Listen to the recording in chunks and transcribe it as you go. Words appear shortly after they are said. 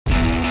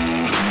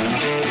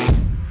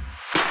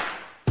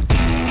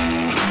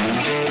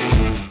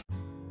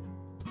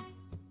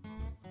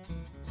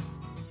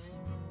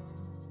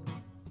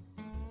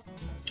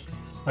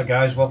Hi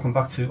guys, welcome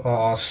back to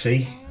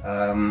RRC.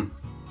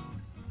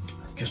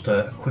 Just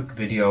a quick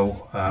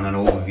video and an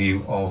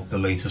overview of the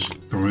latest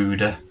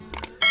Bruder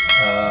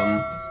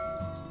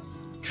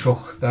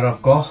truck that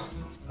I've got,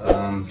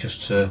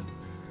 just to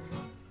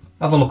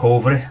have a look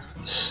over it,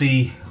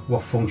 see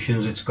what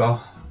functions it's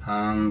got,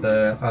 and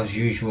as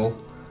usual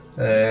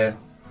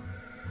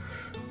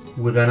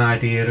with an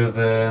idea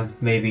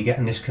of maybe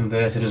getting this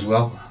converted as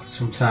well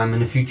sometime in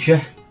the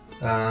future.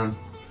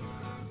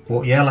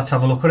 But yeah, let's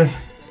have a look at it.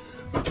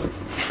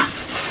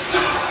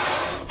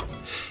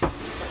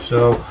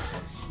 So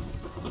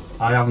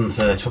I haven't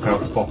took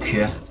out the box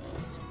yet,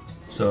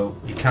 so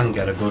you can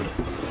get a good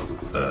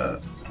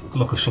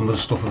look at some of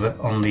the stuff of it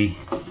on the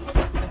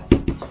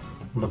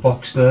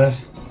box there.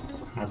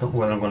 I don't know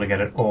whether I'm going to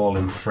get it all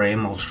in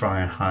frame. I'll try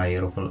and high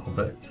it up a little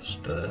bit,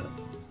 just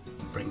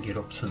bring it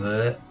up to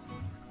there.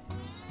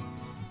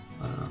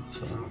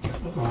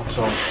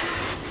 So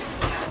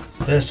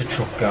there's the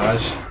truck,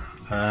 guys.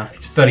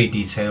 It's very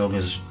detailed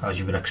as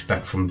you would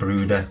expect from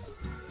Bruder.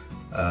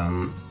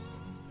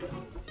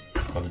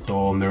 Got the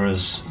door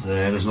mirrors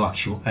there. There's no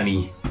actual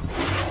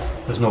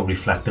there's no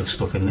reflective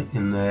stuff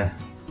in there.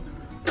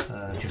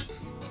 Just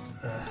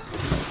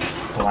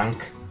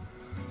blank.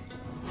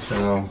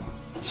 So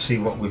let's see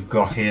what we've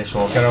got here. So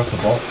I'll get out the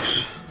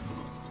box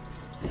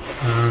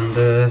and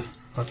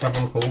let's have a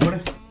look over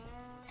it.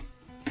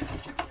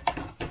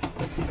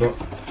 We've got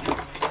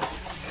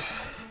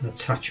an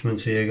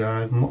attachment here,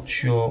 guys. I'm not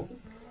sure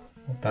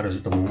what that is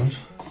at the moment.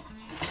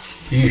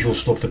 The usual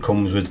stuff that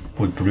comes with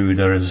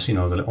Bruder is, you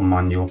know, the little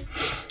manual.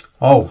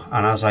 Oh,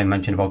 and as I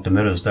mentioned about the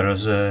mirrors, there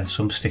is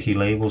some sticky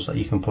labels that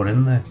you can put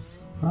in there.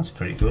 That's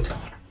pretty good. Out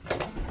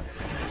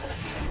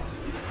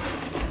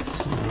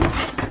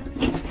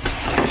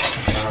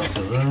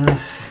of there.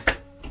 I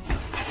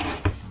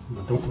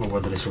don't know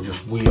whether this will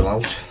just wheel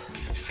out.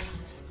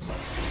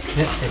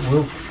 Yeah, it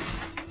will.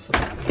 So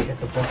get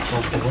the box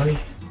off the way.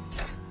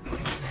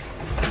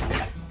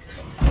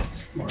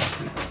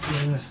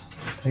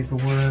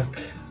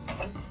 Paperwork.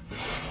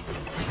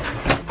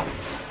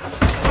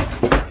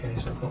 Okay,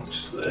 so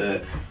box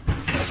there.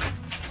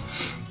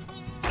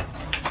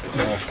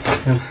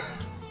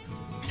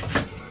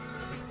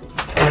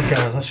 Right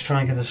guys, let's try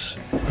and get this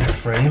in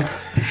frame.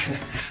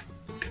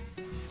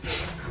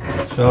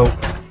 So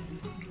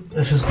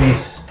this is the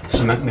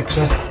cement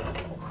mixer.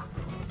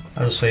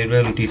 As I say,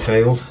 really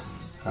detailed.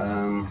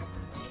 I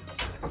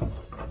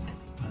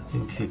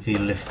think if you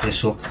lift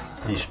this up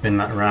and you spin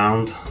that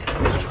around,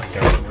 let's try and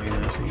get out of the way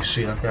there so you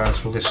see that, guys.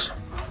 So this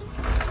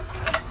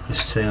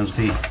turns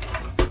the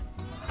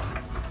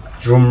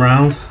drum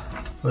round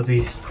for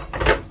the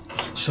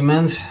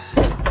cement,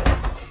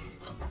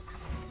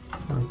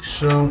 like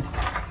so.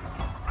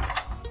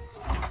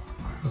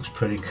 Looks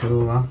pretty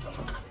cool, that.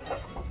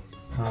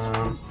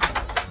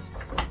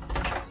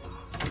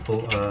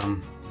 Little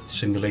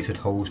simulated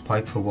hose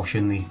pipe for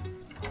washing the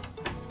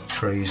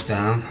trays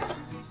down.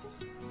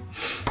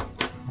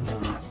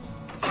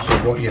 So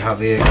what you have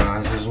here,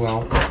 guys, as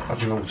well,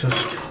 I've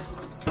noticed,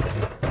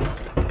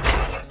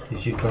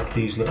 is you've got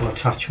these little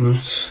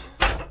attachments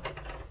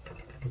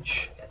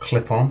which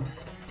clip on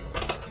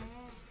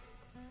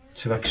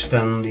to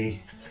extend the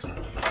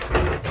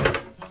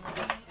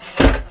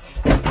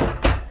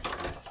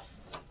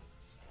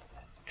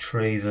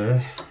tray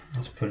there.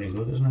 That's pretty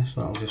good, isn't it?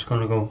 So I'm just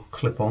going to go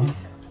clip on.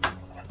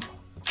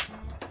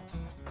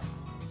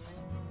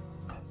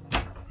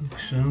 Like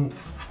so.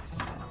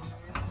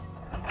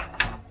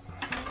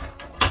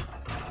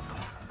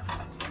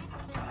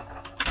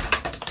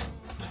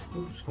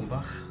 Just come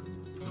back.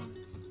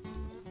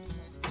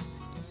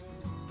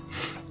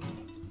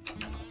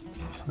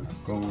 So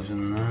that goes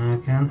in there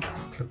again,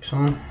 clips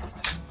on,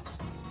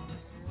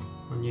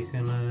 and you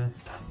can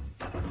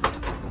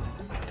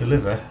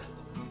deliver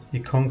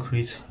your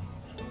concrete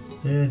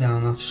there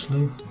down that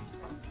slough.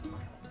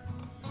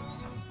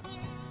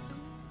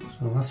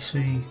 So let's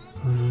see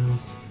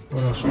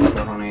what else we've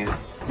got on here.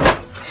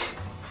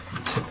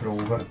 Let's tip it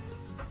over.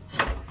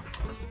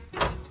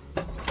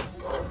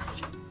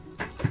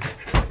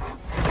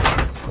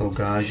 So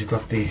guys, you've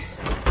got the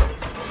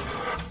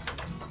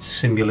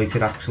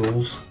simulated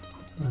axles.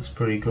 That's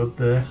pretty good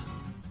there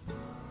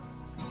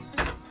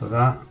for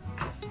that.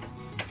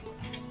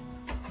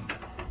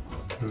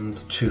 And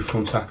two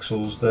front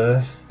axles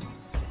there.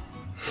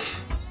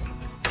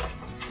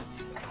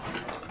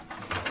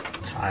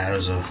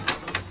 Tyres are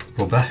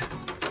rubber.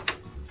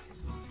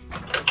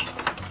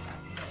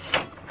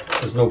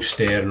 There's no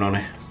steering on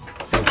it.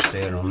 No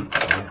steering on it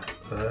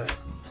there.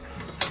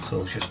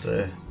 So it's just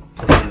going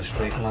in a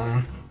straight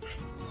line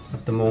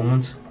at the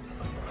moment.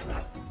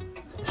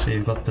 So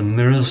you've got the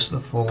mirrors that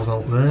fold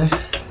out there.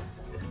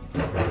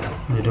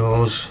 And the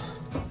doors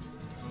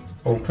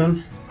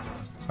open.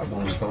 That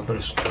one's got a bit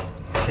of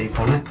tape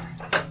on it.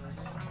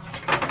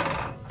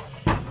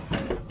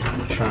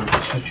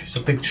 It's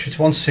a big, it's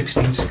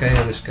 1/16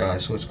 scale, this guy,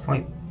 so it's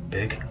quite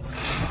big.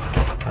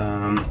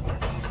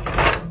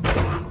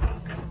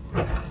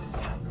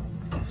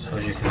 So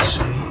as you can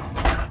see,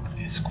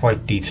 It's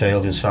quite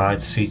detailed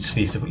inside. Seats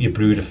for you to put your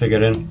Bruder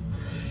figure in.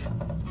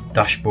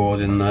 Dashboard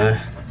in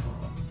there.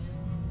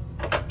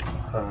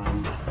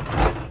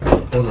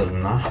 Other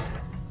than that,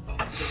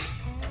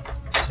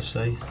 as I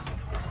say,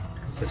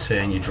 to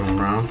turn your drum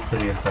round,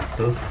 pretty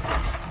effective.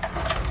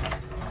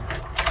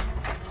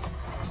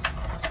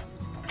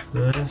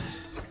 There.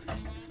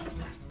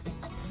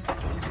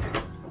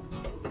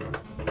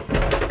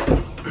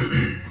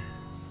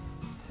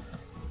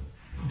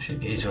 I should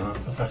give you a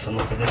better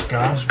look at this,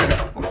 guys.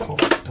 We'll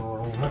close the door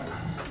over.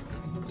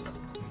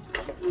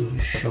 I'll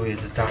just show you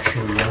the dash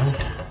in there.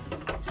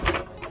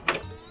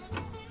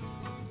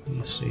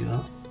 You see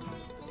that?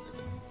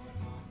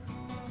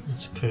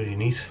 It's pretty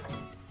neat.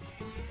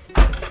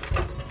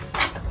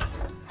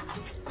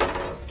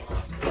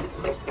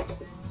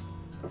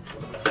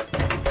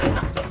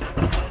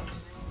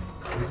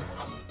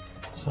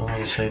 So I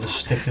would say the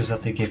stickers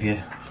that they give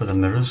you for the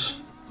mirrors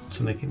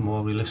to make it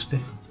more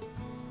realistic.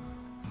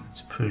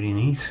 It's pretty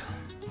neat.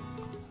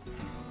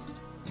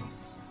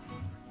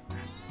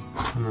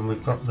 And then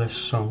we've got this,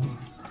 so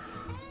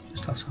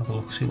just let's have a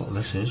look, see what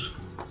this is.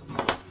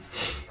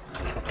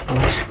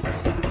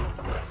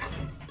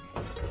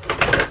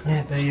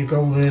 Yeah, there you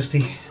go, there's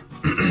the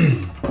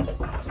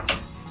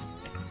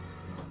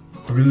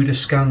Bruder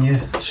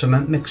Scania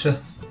cement mixer.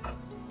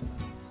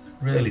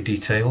 Really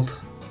detailed,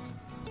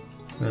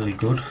 really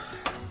good.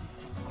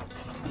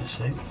 Let's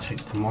see,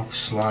 take them off,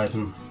 slide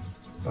them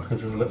back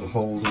into the little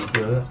holders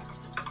there.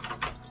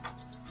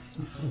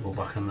 Go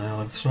back in there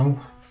like so.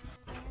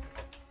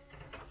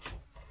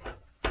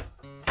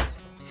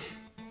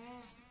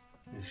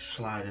 Just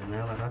slide in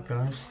there like that,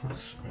 guys.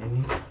 That's very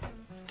neat.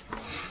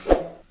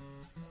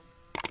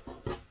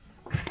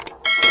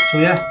 So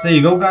yeah, there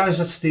you go, guys.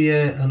 That's the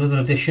another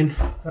addition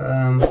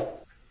to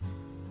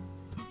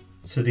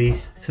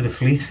the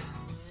fleet.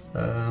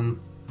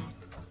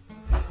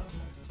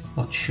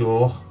 Not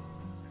sure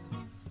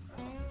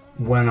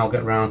when I'll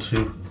get round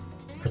to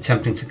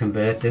attempting to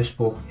convert this,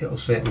 but it'll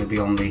certainly be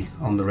on the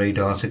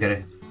radar to get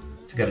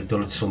it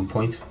done at some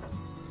point.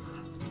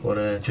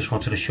 But just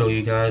wanted to show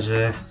you guys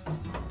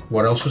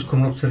what else is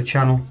coming up to the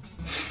channel.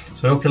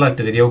 So I hope you liked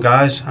the video,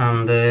 guys,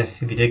 and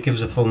if you did, give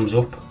us a thumbs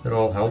up. It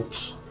all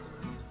helps.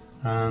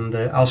 And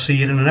I'll see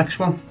you in the next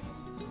one.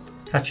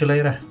 Catch you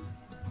later.